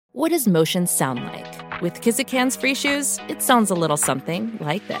What does motion sound like? With Kizikans free shoes, it sounds a little something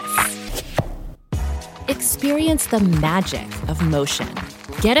like this. Experience the magic of motion.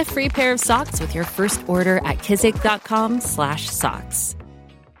 Get a free pair of socks with your first order at kizik.com/socks.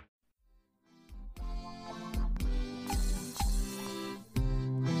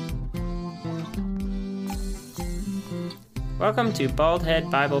 Welcome to Bald Head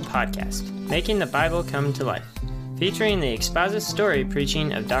Bible Podcast, making the Bible come to life, featuring the exposit story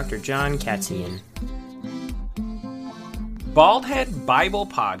preaching of Dr. John Katzian. Bald Head Bible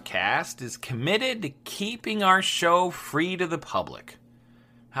Podcast is committed to keeping our show free to the public.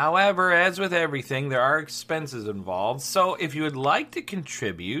 However, as with everything, there are expenses involved, so if you would like to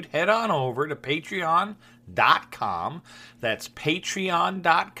contribute, head on over to patreon.com. That's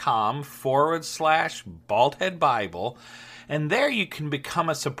patreon.com/baldheadbible. And there you can become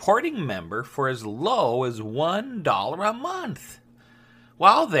a supporting member for as low as $1 a month.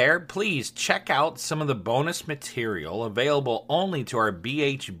 While there, please check out some of the bonus material available only to our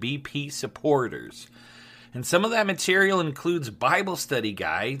BHBP supporters. And some of that material includes Bible study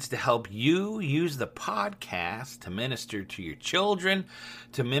guides to help you use the podcast to minister to your children,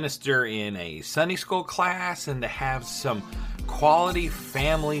 to minister in a Sunday school class, and to have some quality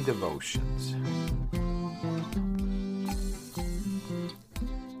family devotions.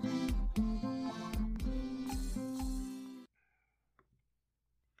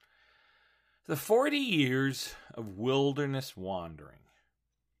 The 40 years of wilderness wandering.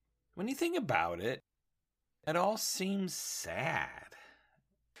 When you think about it, it all seems sad.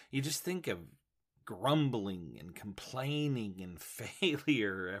 You just think of grumbling and complaining and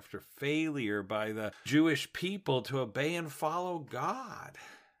failure after failure by the Jewish people to obey and follow God.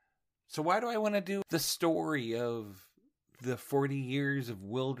 So why do I want to do the story of the 40 years of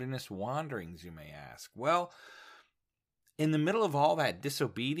wilderness wanderings, you may ask? Well, in the middle of all that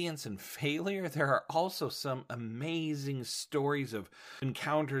disobedience and failure, there are also some amazing stories of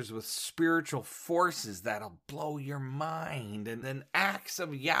encounters with spiritual forces that'll blow your mind, and then acts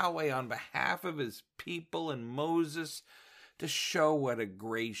of Yahweh on behalf of his people and Moses to show what a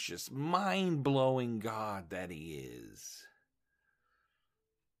gracious, mind-blowing God that he is.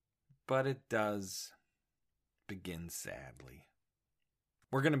 But it does begin sadly.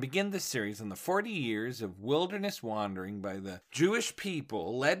 We're going to begin this series on the 40 years of wilderness wandering by the Jewish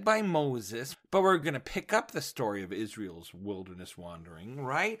people led by Moses, but we're going to pick up the story of Israel's wilderness wandering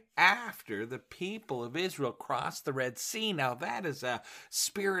right after the people of Israel crossed the Red Sea. Now that is a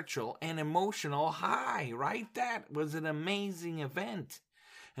spiritual and emotional high, right? That was an amazing event,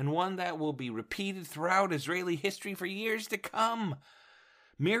 and one that will be repeated throughout Israeli history for years to come.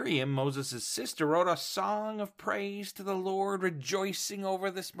 Miriam, Moses' sister, wrote a song of praise to the Lord, rejoicing over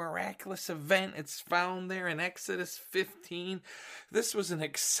this miraculous event. It's found there in Exodus 15. This was an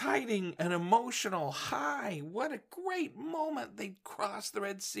exciting and emotional high. What a great moment. They crossed the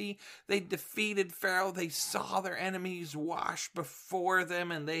Red Sea. They defeated Pharaoh. They saw their enemies wash before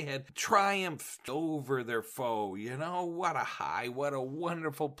them, and they had triumphed over their foe. You know, what a high. What a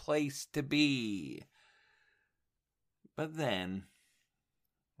wonderful place to be. But then,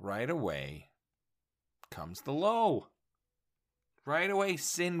 right away comes the low. Right away,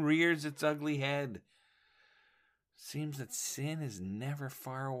 sin rears its ugly head. Seems that sin is never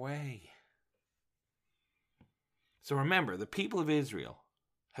far away. So remember, the people of Israel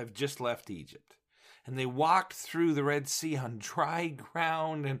have just left Egypt, and they walked through the Red Sea on dry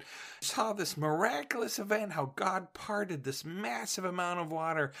ground and saw this miraculous event, how God parted this massive amount of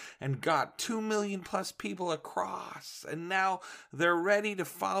water and got 2 million plus people across. And now they're ready to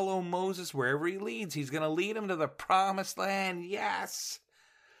follow Moses wherever he leads. He's going to lead them to the promised land. Yes.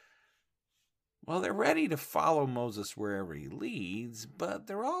 Well, they're ready to follow Moses wherever he leads, but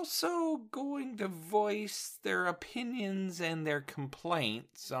they're also going to voice their opinions and their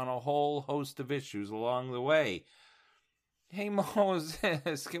complaints on a whole host of issues along the way. Hey,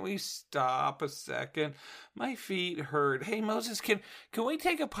 Moses, can we stop a second? My feet hurt. Hey, Moses, can we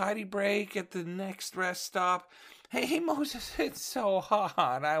take a potty break at the next rest stop? Hey, Moses, it's so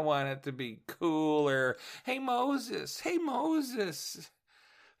hot. I want it to be cooler. Hey, Moses.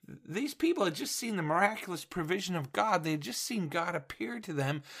 These people had just seen the miraculous provision of God. They had just seen God appear to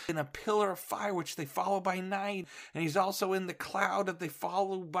them in a pillar of fire, which they follow by night. And he's also in the cloud that they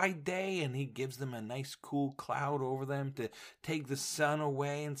follow by day. And he gives them a nice cool cloud over them to take the sun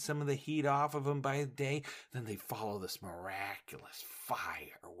away and some of the heat off of them by day. Then they follow this miraculous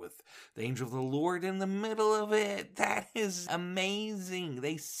fire with the angel of the Lord in the middle of it. That is amazing.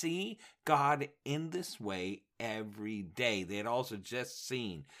 They see God in this way every day. They had also just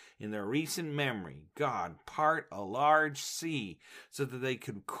seen in their recent memory God part a large sea so that they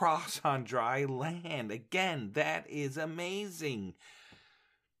could cross on dry land. Again, that is amazing.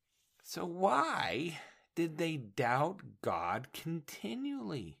 So why did they doubt God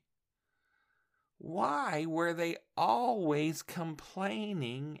continually? Why were they always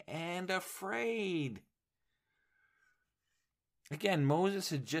complaining and afraid? Again,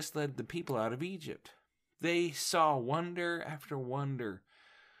 Moses had just led the people out of Egypt. They saw wonder after wonder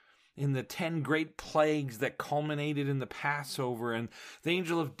in the 10 great plagues that culminated in the Passover and the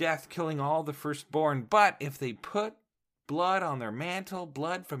angel of death killing all the firstborn. But if they put blood on their mantle,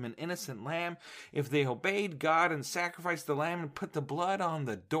 blood from an innocent lamb, if they obeyed God and sacrificed the lamb and put the blood on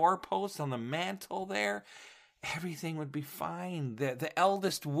the doorpost, on the mantle there, everything would be fine. The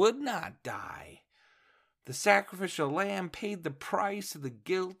eldest would not die. The sacrificial lamb paid the price of the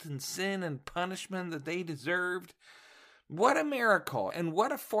guilt and sin and punishment that they deserved. What a miracle, and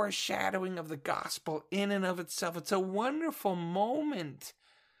what a foreshadowing of the gospel in and of itself. It's a wonderful moment.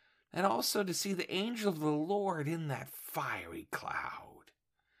 And also to see the angel of the Lord in that fiery cloud,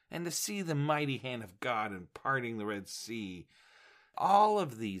 and to see the mighty hand of God in parting the Red Sea. All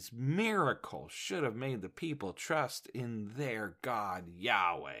of these miracles should have made the people trust in their God,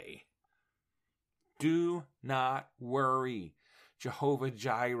 Yahweh. Do not worry. Jehovah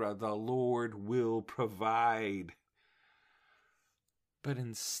Jireh, the Lord, will provide. But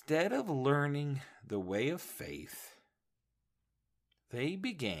instead of learning the way of faith, they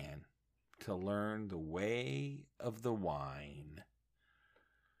began to learn the way of the wine.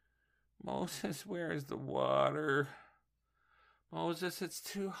 Moses, where is the water? Moses, it's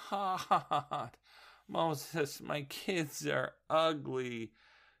too hot. Moses, my kids are ugly.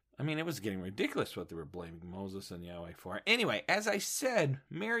 I mean, it was getting ridiculous what they were blaming Moses and Yahweh for. Anyway, as I said,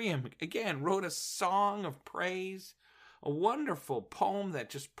 Miriam, again, wrote a song of praise, a wonderful poem that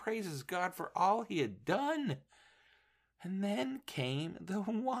just praises God for all he had done. And then came the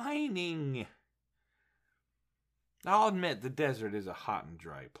whining. I'll admit the desert is a hot and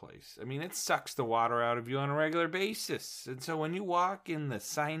dry place. I mean, it sucks the water out of you on a regular basis. And so when you walk in the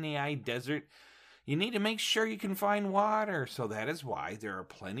Sinai desert, you need to make sure you can find water. So that is why there are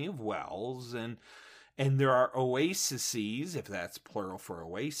plenty of wells and there are oases, if that's plural for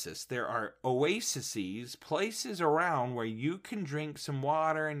oasis. There are oases, places around where you can drink some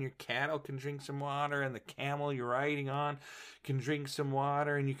water and your cattle can drink some water and the camel you're riding on can drink some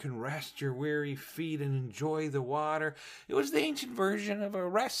water and you can rest your weary feet and enjoy the water. It was the ancient version of a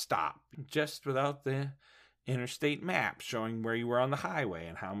rest stop, just without the interstate map showing where you were on the highway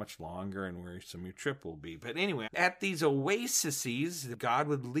and how much longer and where some of your trip will be. But anyway, at these oases, God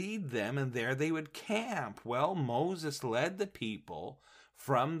would lead them and there they would camp. Well, Moses led the people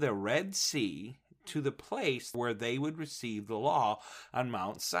from the Red Sea to the place where they would receive the law on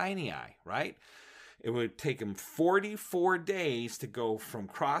Mount Sinai, right? It would take them 44 days to go from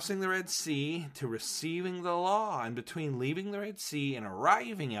crossing the Red Sea to receiving the law. And between leaving the Red Sea and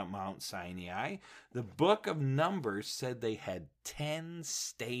arriving at Mount Sinai, the book of Numbers said they had 10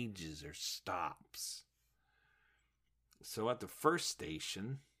 stages or stops. So at the first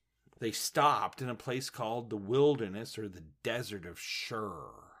station, they stopped in a place called the wilderness or the desert of Shur.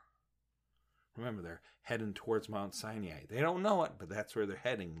 Remember, they're heading towards Mount Sinai. They don't know it, but that's where they're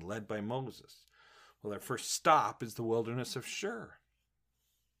heading, led by Moses. Well, their first stop is the wilderness of Shur.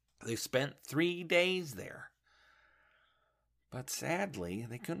 They spent 3 days there. But sadly,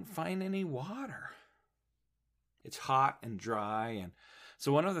 they couldn't find any water. It's hot and dry, and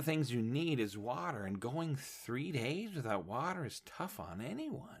so one of the things you need is water, and going 3 days without water is tough on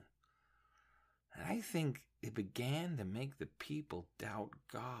anyone. And I think it began to make the people doubt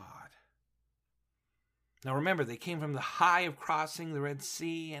God. Now remember, they came from the high of crossing the Red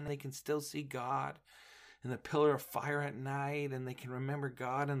Sea, and they can still see God in the pillar of fire at night, and they can remember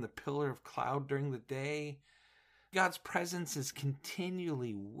God in the pillar of cloud during the day. God's presence is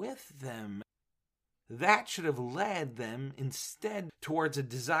continually with them. That should have led them instead towards a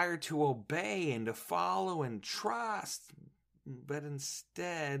desire to obey and to follow and trust. But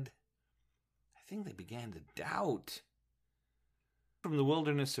instead, I think they began to doubt. From the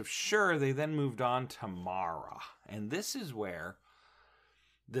wilderness of Shur, they then moved on to Marah. And this is where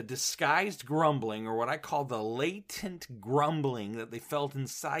the disguised grumbling, or what I call the latent grumbling that they felt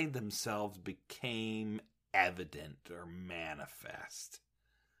inside themselves, became evident or manifest.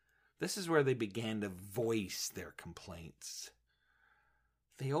 This is where they began to voice their complaints.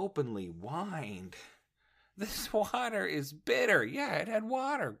 They openly whined. This water is bitter. Yeah, it had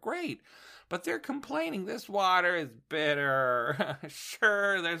water. Great. But they're complaining, this water is bitter.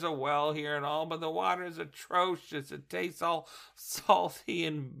 Sure, there's a well here and all, but the water is atrocious. It tastes all salty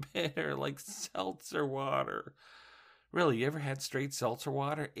and bitter like seltzer water. Really, you ever had straight seltzer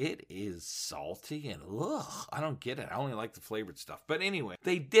water? It is salty and ugh, I don't get it. I only like the flavored stuff. But anyway,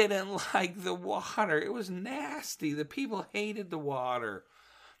 they didn't like the water. It was nasty. The people hated the water.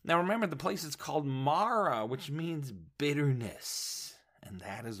 Now remember, the place is called Mara, which means bitterness. And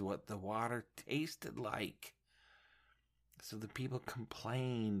that is what the water tasted like. So the people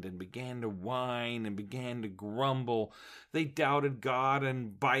complained and began to whine and began to grumble. They doubted God,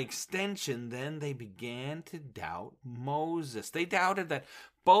 and by extension, then they began to doubt Moses. They doubted that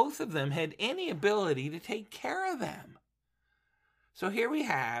both of them had any ability to take care of them. So here we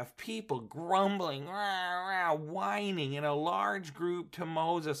have people grumbling, rah, rah, whining in a large group to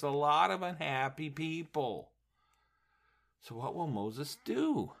Moses, a lot of unhappy people. So what will Moses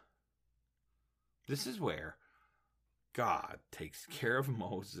do? This is where God takes care of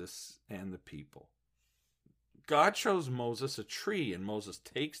Moses and the people. God shows Moses a tree, and Moses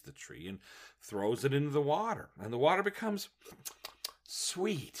takes the tree and throws it into the water. And the water becomes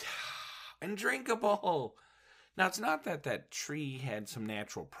sweet and drinkable. Now, it's not that that tree had some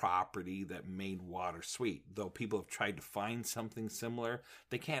natural property that made water sweet. Though people have tried to find something similar,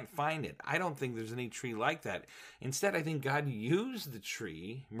 they can't find it. I don't think there's any tree like that. Instead, I think God used the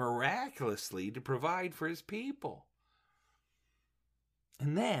tree miraculously to provide for his people.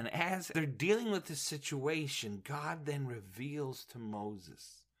 And then, as they're dealing with this situation, God then reveals to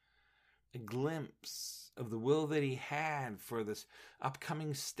Moses a glimpse of the will that he had for this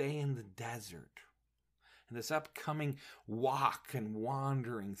upcoming stay in the desert. And this upcoming walk and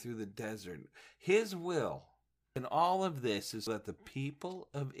wandering through the desert. His will in all of this is that the people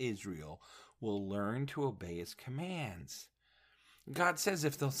of Israel will learn to obey his commands. God says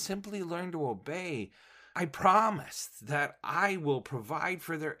if they'll simply learn to obey, I promise that I will provide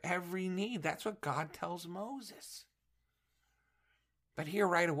for their every need. That's what God tells Moses. But here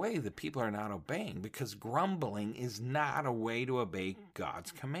right away, the people are not obeying because grumbling is not a way to obey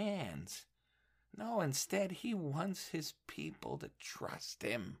God's commands. No, instead, he wants his people to trust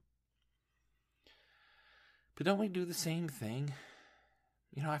him. But don't we do the same thing?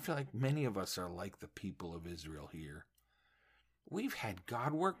 You know, I feel like many of us are like the people of Israel here. We've had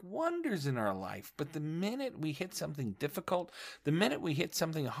God work wonders in our life, but the minute we hit something difficult, the minute we hit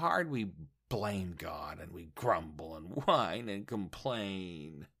something hard, we blame God and we grumble and whine and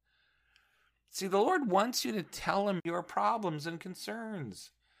complain. See, the Lord wants you to tell him your problems and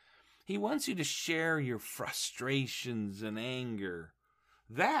concerns. He wants you to share your frustrations and anger.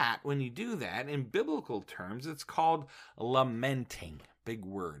 That, when you do that, in biblical terms, it's called lamenting. Big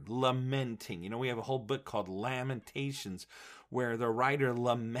word, lamenting. You know, we have a whole book called Lamentations where the writer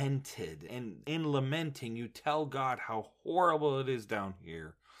lamented. And in lamenting, you tell God how horrible it is down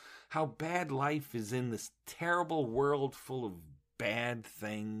here, how bad life is in this terrible world full of bad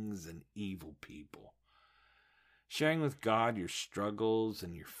things and evil people. Sharing with God your struggles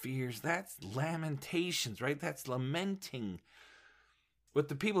and your fears, that's lamentations, right? That's lamenting. What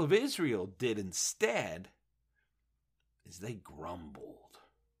the people of Israel did instead is they grumbled.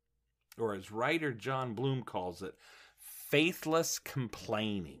 Or as writer John Bloom calls it, faithless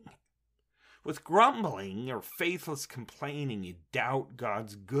complaining. With grumbling or faithless complaining, you doubt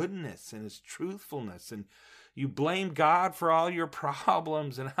God's goodness and his truthfulness, and you blame God for all your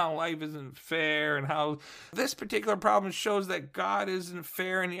problems and how life isn't fair and how this particular problem shows that God isn't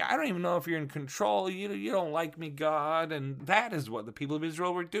fair and I don't even know if you're in control. You don't like me, God. And that is what the people of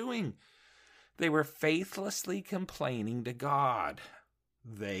Israel were doing. They were faithlessly complaining to God.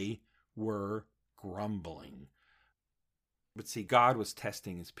 They were grumbling. But see, God was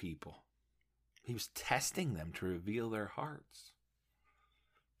testing his people. He was testing them to reveal their hearts.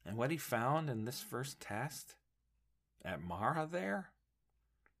 And what he found in this first test at Mara there,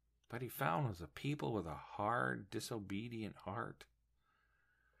 what he found was a people with a hard, disobedient heart.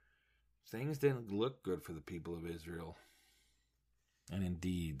 Things didn't look good for the people of Israel. And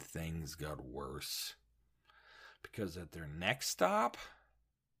indeed, things got worse. Because at their next stop,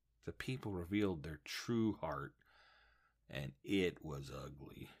 the people revealed their true heart, and it was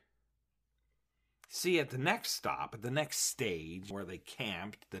ugly. See, at the next stop, at the next stage where they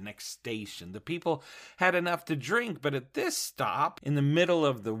camped, the next station, the people had enough to drink. But at this stop, in the middle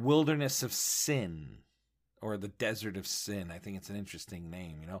of the wilderness of sin, or the desert of sin, I think it's an interesting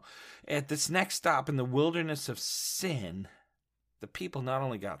name, you know. At this next stop in the wilderness of sin, the people not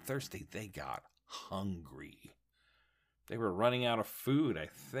only got thirsty, they got hungry. They were running out of food, I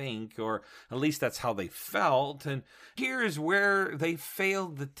think, or at least that's how they felt. And here's where they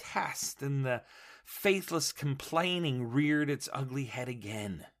failed the test, and the faithless complaining reared its ugly head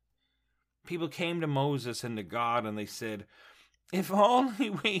again. People came to Moses and to God, and they said, "If only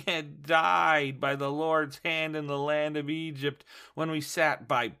we had died by the Lord's hand in the land of Egypt when we sat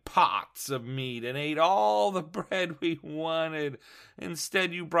by pots of meat and ate all the bread we wanted.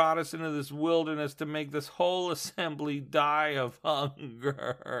 Instead, you brought us into this wilderness to make this whole assembly die of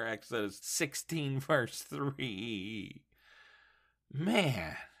hunger." Exodus 16, verse 3.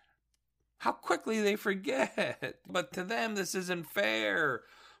 Man, how quickly they forget. But to them, this isn't fair.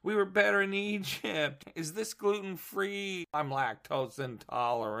 We were better in Egypt. Is this gluten-free? I'm lactose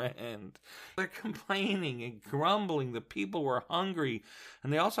intolerant. They're complaining and grumbling. The people were hungry,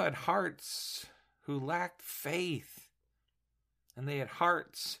 and they also had hearts who lacked faith. And they had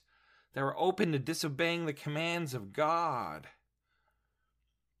hearts that were open to disobeying the commands of God.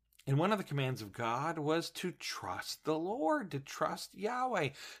 And one of the commands of God was to trust the Lord, to trust Yahweh,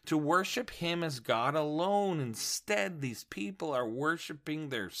 to worship Him as God alone. Instead, these people are worshiping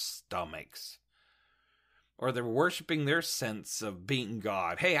their stomachs, or they're worshiping their sense of being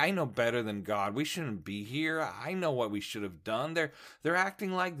God. Hey, I know better than God. We shouldn't be here. I know what we should have done. They're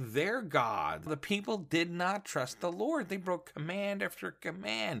acting like they're God. The people did not trust the Lord. They broke command after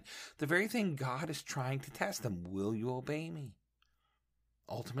command. The very thing God is trying to test them. Will you obey me?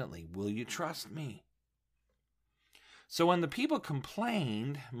 Ultimately, will you trust me? So when the people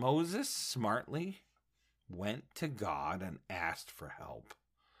complained, Moses smartly went to God and asked for help.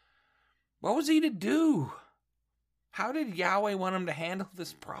 What was he to do? How did Yahweh want him to handle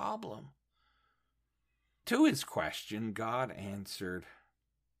this problem? To his question, God answered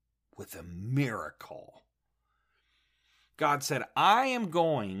with a miracle. God said, "I am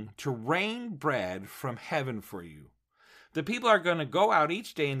going to rain bread from heaven for you. The people are going to go out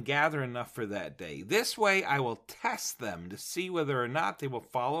each day and gather enough for that day. This way I will test them to see whether or not they will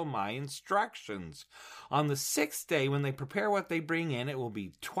follow my instructions. On the sixth day, when they prepare what they bring in, it will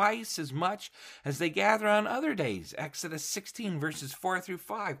be twice as much as they gather on other days." Exodus 16, verses 4 through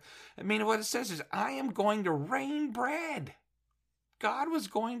 5. I mean, what it says is, I am going to rain bread. God was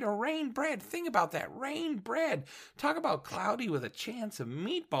going to rain bread. Think about that, rain bread. Talk about cloudy with a chance of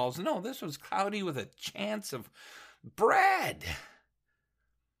meatballs. No, this was cloudy with a chance of bread.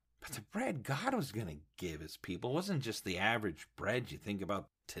 But the bread God was going to give his people wasn't just the average bread you think about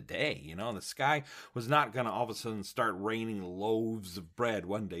today. You know, the sky was not going to all of a sudden start raining loaves of bread.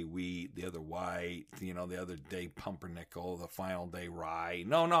 One day wheat, the other white, the other day pumpernickel, the final day rye.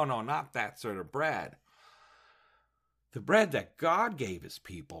 No, not that sort of bread. The bread that God gave his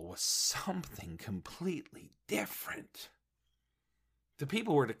people was something completely different. The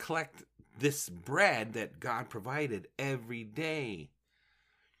people were to collect this bread that God provided every day.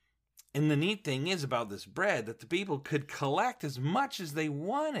 And the neat thing is about this bread that the people could collect as much as they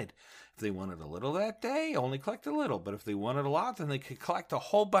wanted. If they wanted a little that day, only collect a little. But if they wanted a lot, then they could collect a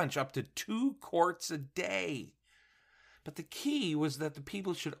whole bunch, up to 2 quarts a day. But the key was that the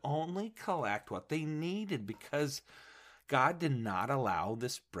people should only collect what they needed, because God did not allow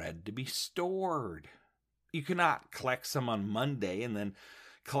this bread to be stored. You cannot collect some on Monday and then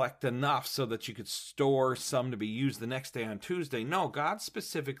collect enough so that you could store some to be used the next day on Tuesday. No, God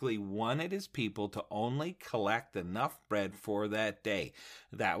specifically wanted his people to only collect enough bread for that day.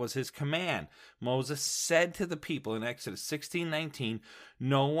 That was his command. Moses said to the people in Exodus 16:19,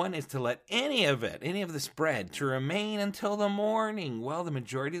 "No one is to let any of this bread, to remain until the morning." Well, the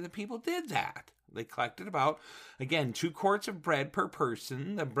majority of the people did that. They collected about, 2 quarts of bread per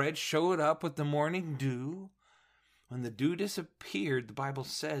person. The bread showed up with the morning dew. When the dew disappeared, the Bible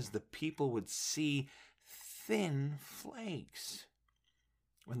says the people would see thin flakes.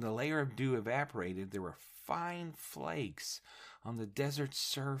 When the layer of dew evaporated, there were fine flakes on the desert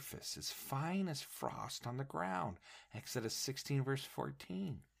surface, as fine as frost on the ground. Exodus 16, verse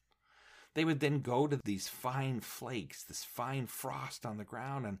 14. They would then go to these fine flakes, this fine frost on the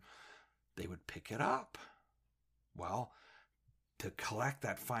ground, and they would pick it up. Well, to collect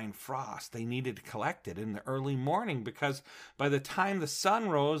that fine frost, they needed to collect it in the early morning, because by the time the sun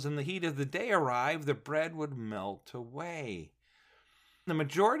rose and the heat of the day arrived, the bread would melt away. The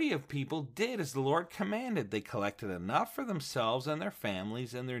majority of people did as the Lord commanded. They collected enough for themselves and their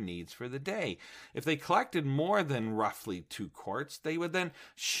families and their needs for the day. If they collected more than roughly 2 quarts, they would then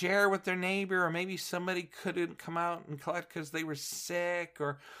share with their neighbor, or maybe somebody couldn't come out and collect because they were sick,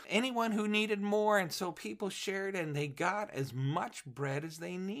 or anyone who needed more. And so people shared, and they got as much bread as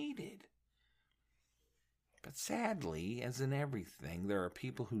they needed. But sadly, as in everything, there are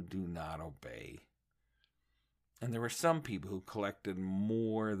people who do not obey. And there were some people who collected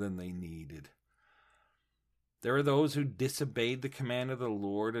more than they needed. There were those who disobeyed the command of the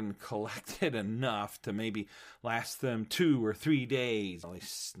Lord and collected enough to maybe last them 2 or 3 days. Well, they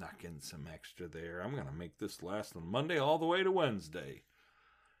snuck in some extra there. I'm going to make this last on Monday all the way to Wednesday.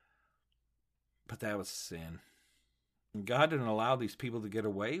 But that was sin. God didn't allow these people to get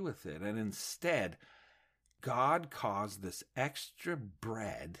away with it. And instead, God caused this extra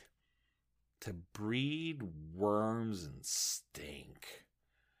bread to breed worms and stink.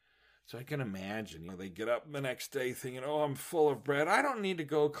 So I can imagine, they get up the next day thinking, oh, I'm full of bread. I don't need to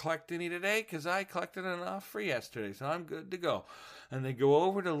go collect any today because I collected enough for yesterday, so I'm good to go. And they go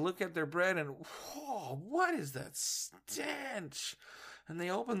over to look at their bread and, whoa, what is that stench? And they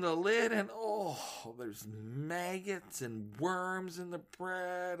open the lid and, oh, there's maggots and worms in the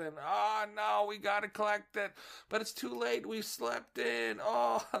bread. And, oh, no, we got to collect it. But it's too late. We slept in.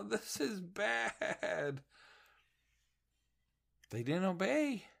 Oh, this is bad. They didn't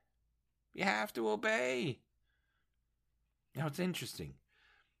obey. You have to obey. Now, it's interesting.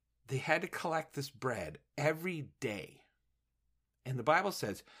 They had to collect this bread every day. And the Bible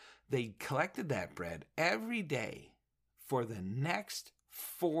says they collected that bread every day for the next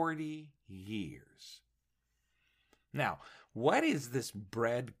 40 years. Now, what is this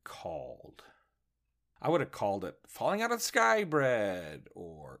bread called? I would have called it falling out of the sky bread,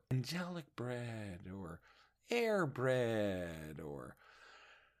 or angelic bread, or air bread, or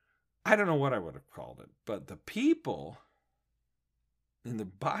I don't know what I would have called it. But the people in the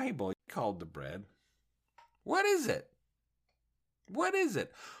Bible called the bread, what is it? What is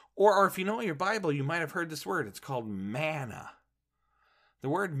it? Or if you know your Bible, you might have heard this word. It's called manna. The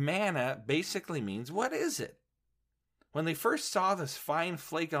word manna basically means, what is it? When they first saw this fine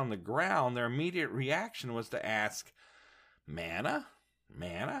flake on the ground, their immediate reaction was to ask, manna?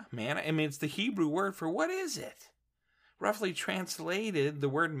 Manna? Manna? I mean, it's the Hebrew word for what is it? Roughly translated, the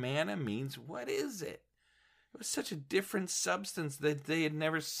word manna means, what is it? It was such a different substance that they had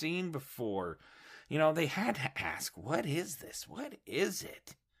never seen before. They had to ask, what is this? What is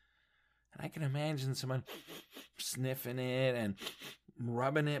it? And I can imagine someone sniffing it and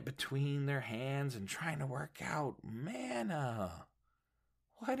rubbing it between their hands and trying to work out, manna.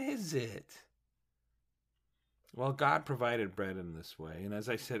 What is it? Well, God provided bread in this way. And as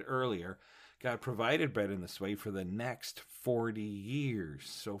I said earlier, God provided bread in this way for the next 40 years.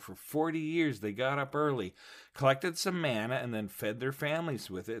 So for 40 years, they got up early, collected some manna, and then fed their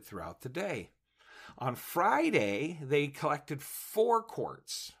families with it throughout the day. On Friday, they collected 4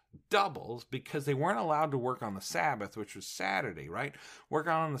 quarts, doubles, because they weren't allowed to work on the Sabbath, which was Saturday, right? Work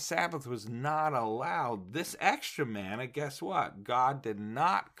on the Sabbath was not allowed. This extra manna, guess what? God did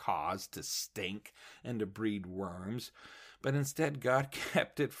not cause to stink and to breed worms, but instead God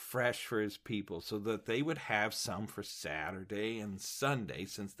kept it fresh for his people so that they would have some for Saturday and Sunday,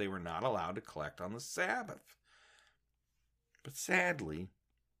 since they were not allowed to collect on the Sabbath. But sadly,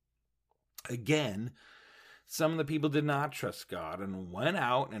 again, some of the people did not trust God and went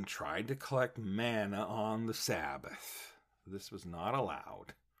out and tried to collect manna on the Sabbath. This was not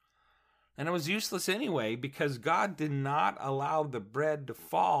allowed. And it was useless anyway, because God did not allow the bread to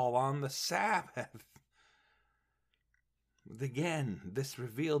fall on the Sabbath. But again, this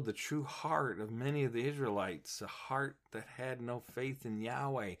revealed the true heart of many of the Israelites, a heart that had no faith in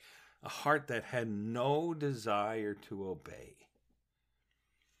Yahweh, a heart that had no desire to obey.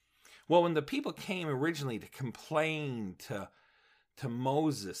 Well, when the people came originally to complain to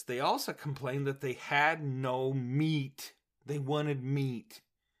Moses, they also complained that they had no meat. They wanted meat.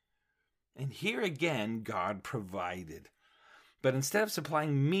 And here again, God provided. But instead of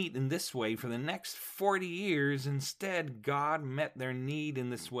supplying meat in this way for the next 40 years, instead, God met their need in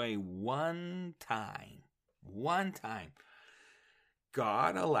this way one time. One time.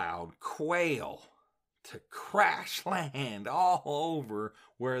 God allowed quail to crash land all over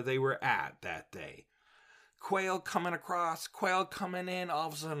where they were at that day. Quail coming across, quail coming in, all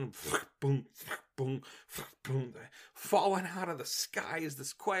of a sudden, boom, boom, boom, falling out of the sky is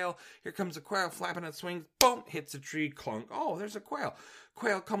this quail. Here comes a quail flapping its wings, boom, hits a tree, clunk. Oh, there's a quail.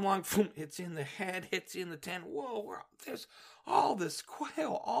 Quail come along, boom, hits you in the head, hits you in the tent. Whoa, there's all this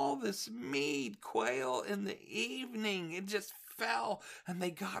quail, all this meat, quail in the evening. It just fell, and they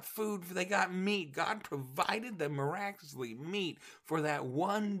got food, they got meat. God provided them miraculously meat for that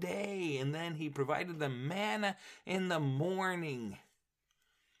one day, and then he provided them manna in the morning.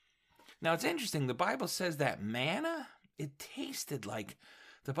 Now it's interesting, the Bible says that manna,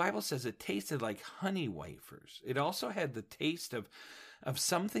 the Bible says it tasted like honey wafers. It also had the taste of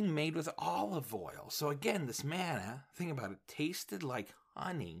something made with olive oil. So again, this manna, think about it, tasted like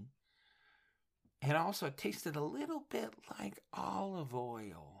honey, And also it tasted a little bit like olive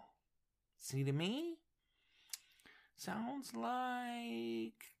oil. See, to me, sounds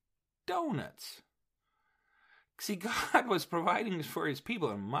like donuts. See, God was providing for his people,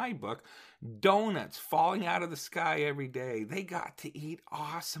 in my book, donuts falling out of the sky every day. They got to eat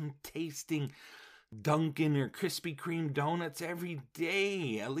awesome tasting Dunkin' or Krispy Kreme donuts every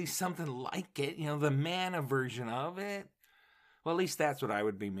day. At least something like it, the manna version of it. Well, at least that's what I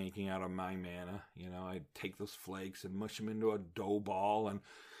would be making out of my manna. I'd take those flakes and mush them into a dough ball and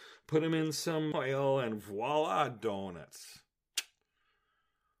put them in some oil and voila, donuts.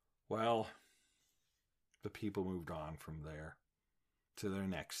 Well, the people moved on from there to their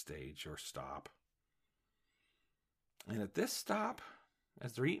next stage or stop. And at this stop,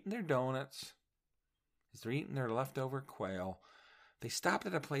 as they're eating their donuts, as they're eating their leftover quail, they stopped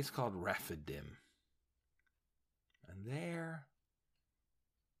at a place called Rephidim. And there,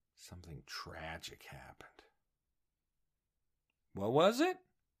 something tragic happened. What was it?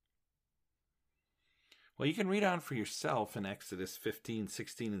 Well, you can read on for yourself in Exodus 15,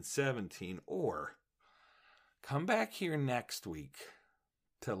 16, and 17, or come back here next week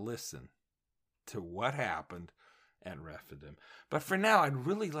to listen to what happened at Rephidim. But for now, I'd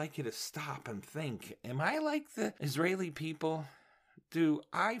really like you to stop and think, am I like the Israeli people? Do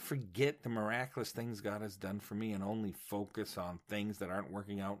I forget the miraculous things God has done for me and only focus on things that aren't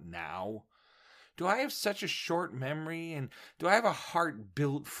working out now? Do I have such a short memory, and do I have a heart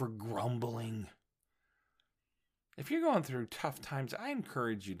built for grumbling? If you're going through tough times, I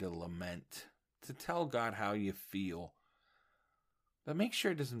encourage you to lament, to tell God how you feel. But make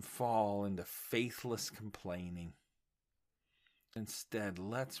sure it doesn't fall into faithless complaining. Instead,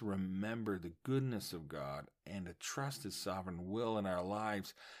 let's remember the goodness of God and to trust his sovereign will in our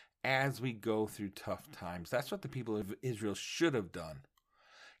lives as we go through tough times. That's what the people of Israel should have done.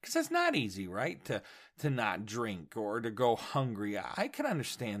 Because it's not easy, right, to not drink or to go hungry. I can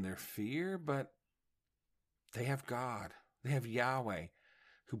understand their fear, but they have God. They have Yahweh,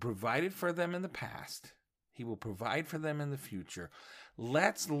 who provided for them in the past. He will provide for them in the future.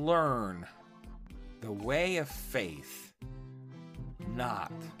 Let's learn the way of faith,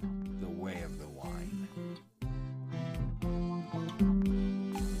 not the way of the wine.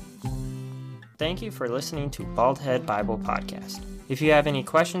 Thank you for listening to Bald Head Bible Podcast. If you have any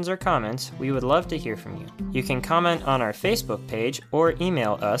questions or comments, we would love to hear from you. You can comment on our Facebook page or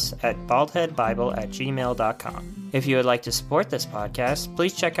email us at baldheadbible@gmail.com. If you would like to support this podcast,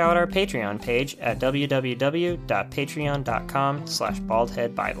 please check out our Patreon page at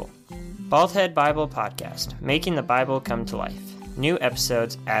www.patreon.com/baldheadbible. Bald Head Bible Podcast, making the Bible come to life. New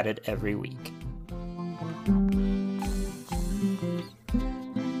episodes added every week.